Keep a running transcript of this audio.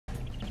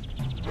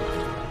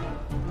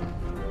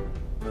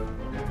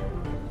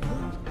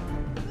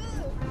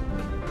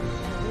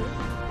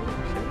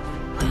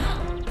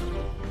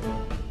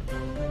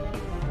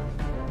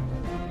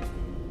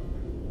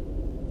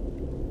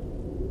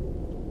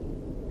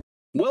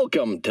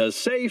Welcome to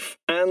Safe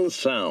and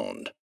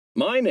Sound.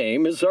 My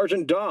name is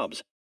Sergeant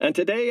Dobs, and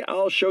today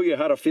I'll show you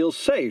how to feel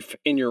safe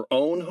in your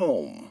own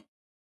home.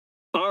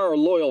 Our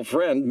loyal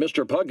friend,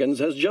 Mr. Puggins,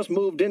 has just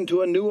moved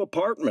into a new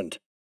apartment.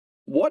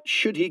 What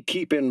should he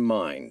keep in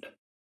mind?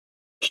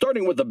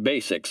 Starting with the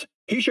basics,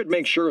 he should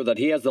make sure that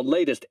he has the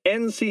latest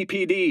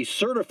NCPD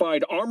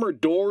certified armored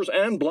doors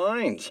and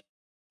blinds.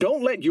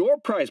 Don't let your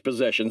prized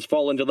possessions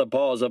fall into the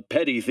paws of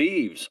petty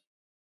thieves.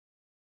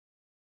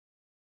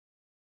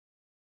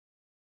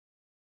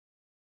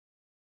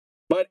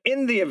 But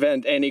in the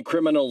event any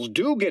criminals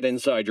do get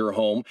inside your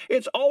home,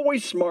 it's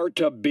always smart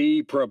to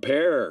be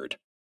prepared.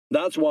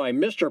 That's why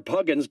Mr.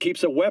 Puggins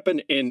keeps a weapon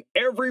in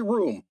every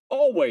room,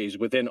 always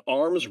within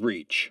arm's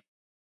reach.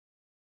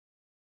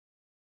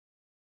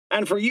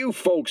 And for you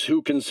folks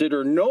who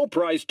consider no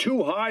price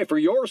too high for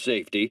your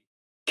safety,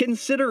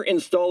 consider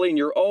installing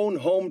your own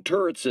home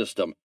turret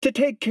system to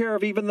take care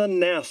of even the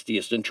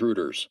nastiest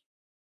intruders.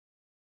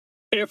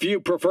 If you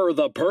prefer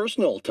the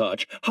personal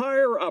touch,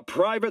 hire a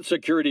private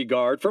security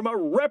guard from a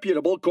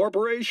reputable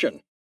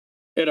corporation.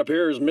 It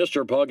appears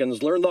Mr.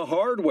 Puggins learned the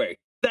hard way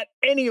that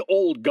any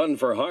old gun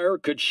for hire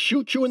could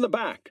shoot you in the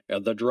back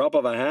at the drop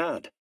of a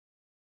hat.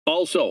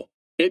 Also,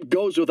 it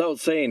goes without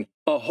saying,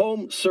 a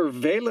home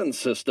surveillance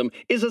system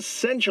is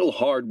essential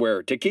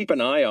hardware to keep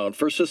an eye out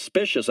for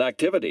suspicious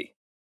activity.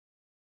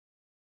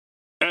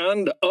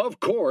 And, of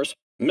course,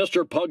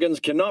 Mr. Puggins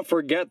cannot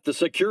forget the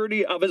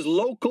security of his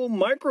local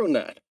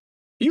micronet.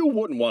 You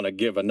wouldn't want to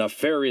give a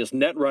nefarious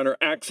netrunner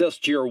access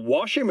to your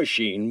washing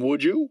machine,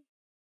 would you?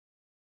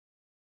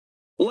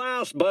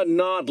 Last but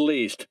not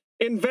least,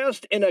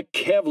 invest in a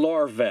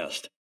Kevlar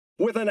vest.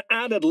 With an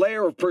added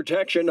layer of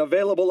protection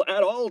available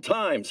at all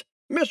times,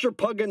 Mr.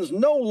 Puggins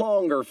no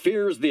longer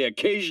fears the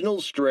occasional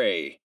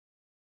stray.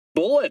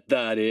 Bullet,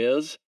 that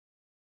is.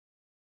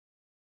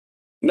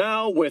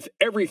 Now, with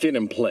everything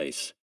in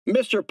place,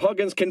 Mr.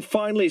 Puggins can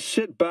finally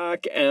sit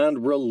back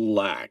and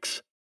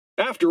relax.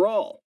 After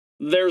all,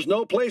 there's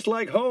no place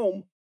like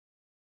home.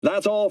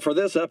 That's all for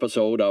this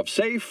episode of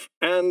Safe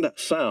and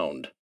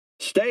Sound.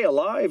 Stay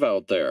alive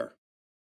out there.